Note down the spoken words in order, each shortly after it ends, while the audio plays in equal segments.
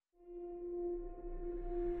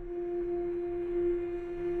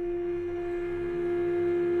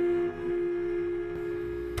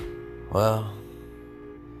Well,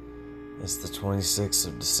 it's the 26th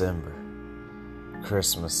of December.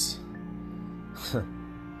 Christmas.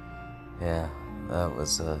 Yeah, that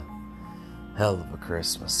was a hell of a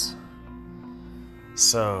Christmas.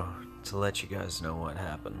 So, to let you guys know what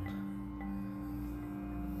happened.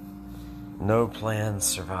 No plan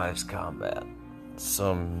survives combat.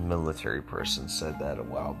 Some military person said that a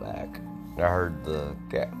while back. I heard the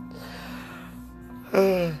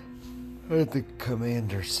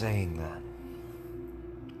commander saying that.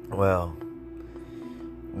 Well,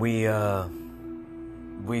 we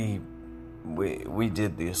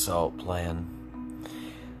did the assault plan.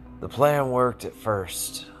 The plan worked at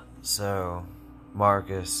first. So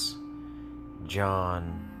Marcus,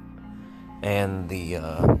 John, and the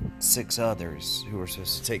 6 others who were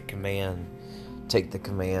supposed to take the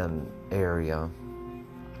command area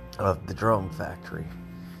of the drone factory.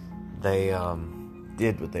 They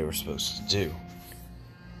did what they were supposed to do.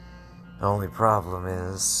 The only problem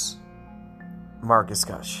is Marcus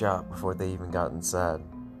got shot before they even got inside.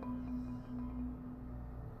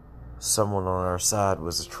 Someone on our side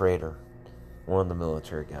was a traitor. One of the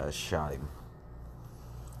military guys shot him.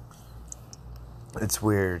 It's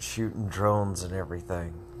weird, shooting drones and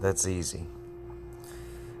everything. That's easy.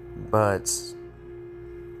 But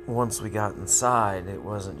once we got inside, it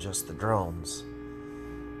wasn't just the drones.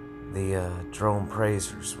 The drone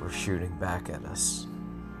praisers were shooting back at us.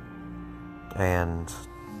 And,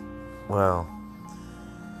 well,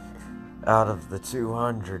 out of the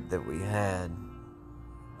 200 that we had,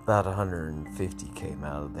 about 150 came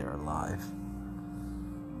out of there alive.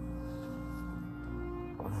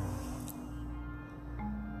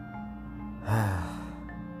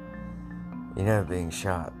 You know, being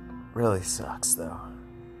shot really sucks, though.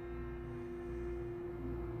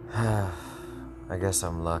 I guess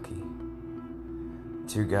I'm lucky.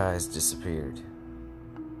 2 guys disappeared.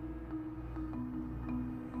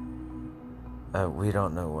 We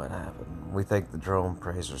don't know what happened. We think the drone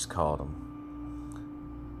praisers caught them.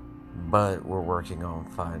 But we're working on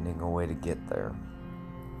finding a way to get there.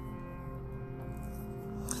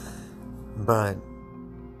 But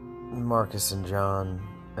Marcus and John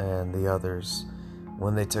and the others,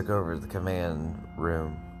 when they took over the command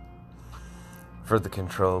room for the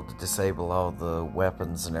control to disable all the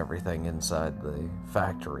weapons and everything inside the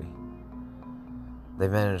factory, they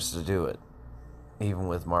managed to do it, even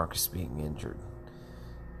with Marcus being injured.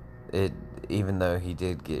 Even though he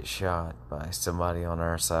did get shot by somebody on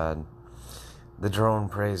our side, the drone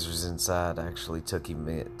praisers inside actually took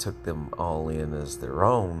them all in as their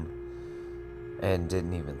own, and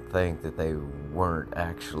didn't even think that they weren't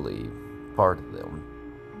actually part of them.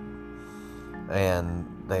 And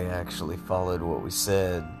they actually followed what we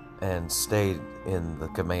said and stayed in the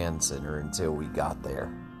command center until we got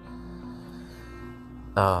there.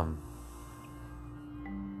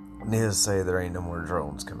 Needless to say, there ain't no more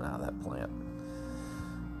drones coming out of that plant.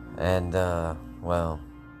 And, well,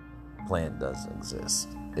 plant doesn't exist.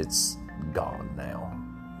 It's gone now.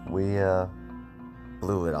 We,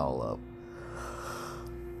 blew it all up.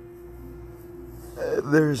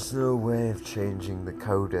 There's no way of changing the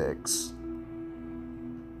Codex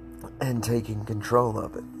and taking control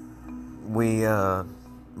of it.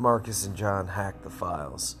 Marcus and John hacked the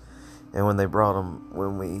files. And when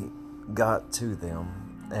we got to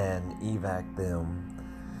them and evac them,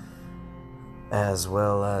 as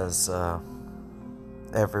well as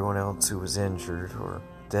everyone else who was injured or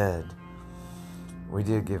dead, we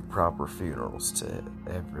did give proper funerals to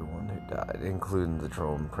everyone who died, including the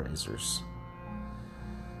drone praisers.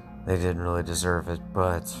 They didn't really deserve it,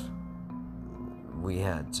 but we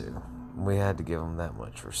had to. We had to give them that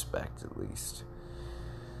much respect, at least.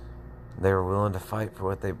 They were willing to fight for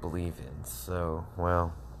what they believe in, so,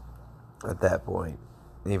 well, at that point,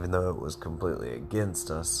 even though it was completely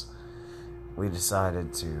against us, we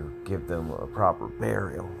decided to give them a proper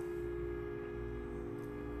burial.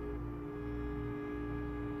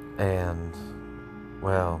 And,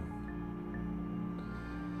 well,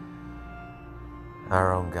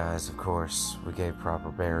 our own guys, of course, we gave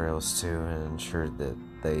proper burials to and ensured that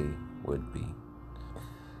they would be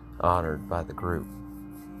honored by the group.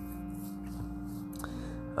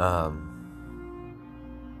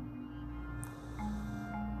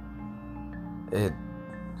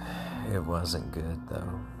 It wasn't good,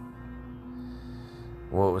 though.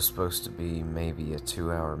 What was supposed to be maybe a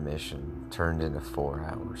 2-hour mission turned into 4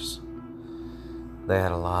 hours. They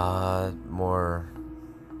had a lot more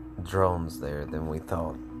drones there than we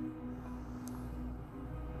thought.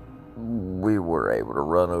 We were able to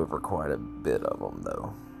run over quite a bit of them,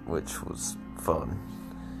 though, which was fun.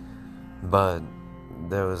 But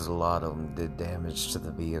there was a lot of them did damage to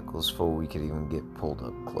the vehicles before we could even get pulled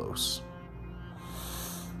up close.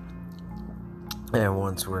 And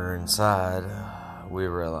once we were inside, we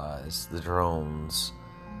realized the drones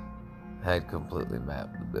had completely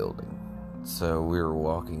mapped the building. So we were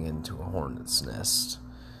walking into a hornet's nest.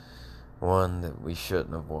 One that we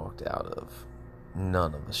shouldn't have walked out of.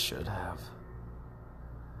 None of us should have.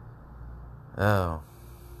 Oh.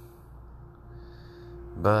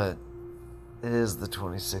 But it is the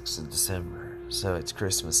 26th of December, so it's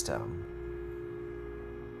Christmas time.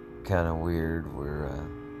 Kind of weird, we're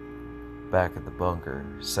back at the bunker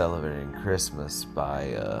celebrating Christmas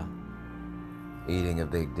by eating a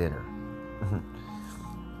big dinner.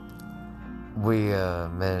 We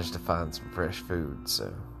managed to find some fresh food,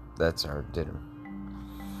 so that's our dinner.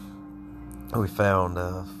 We found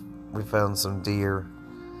some deer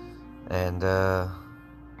and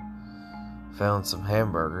found some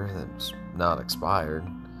hamburger that's not expired,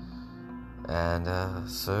 and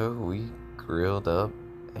so we grilled up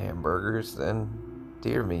hamburgers and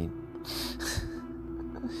deer meat.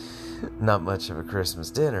 Not much of a Christmas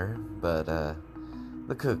dinner, but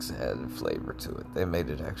the cooks added flavor to it. They made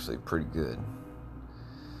it actually pretty good.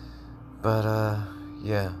 But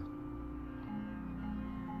yeah,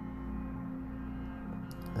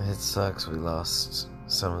 it sucks we lost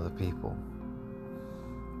some of the people.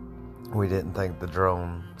 We didn't think the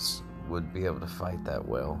drones would be able to fight that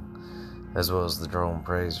well as the drone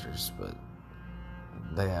praisers, but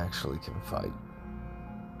they actually can fight.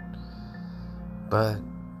 But,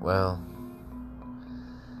 well,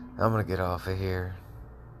 I'm gonna get off of here,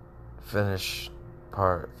 finish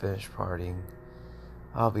partying.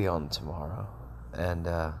 I'll be on tomorrow and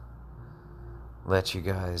let you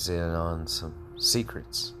guys in on some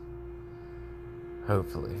secrets,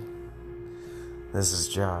 hopefully. This is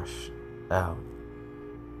Josh, out.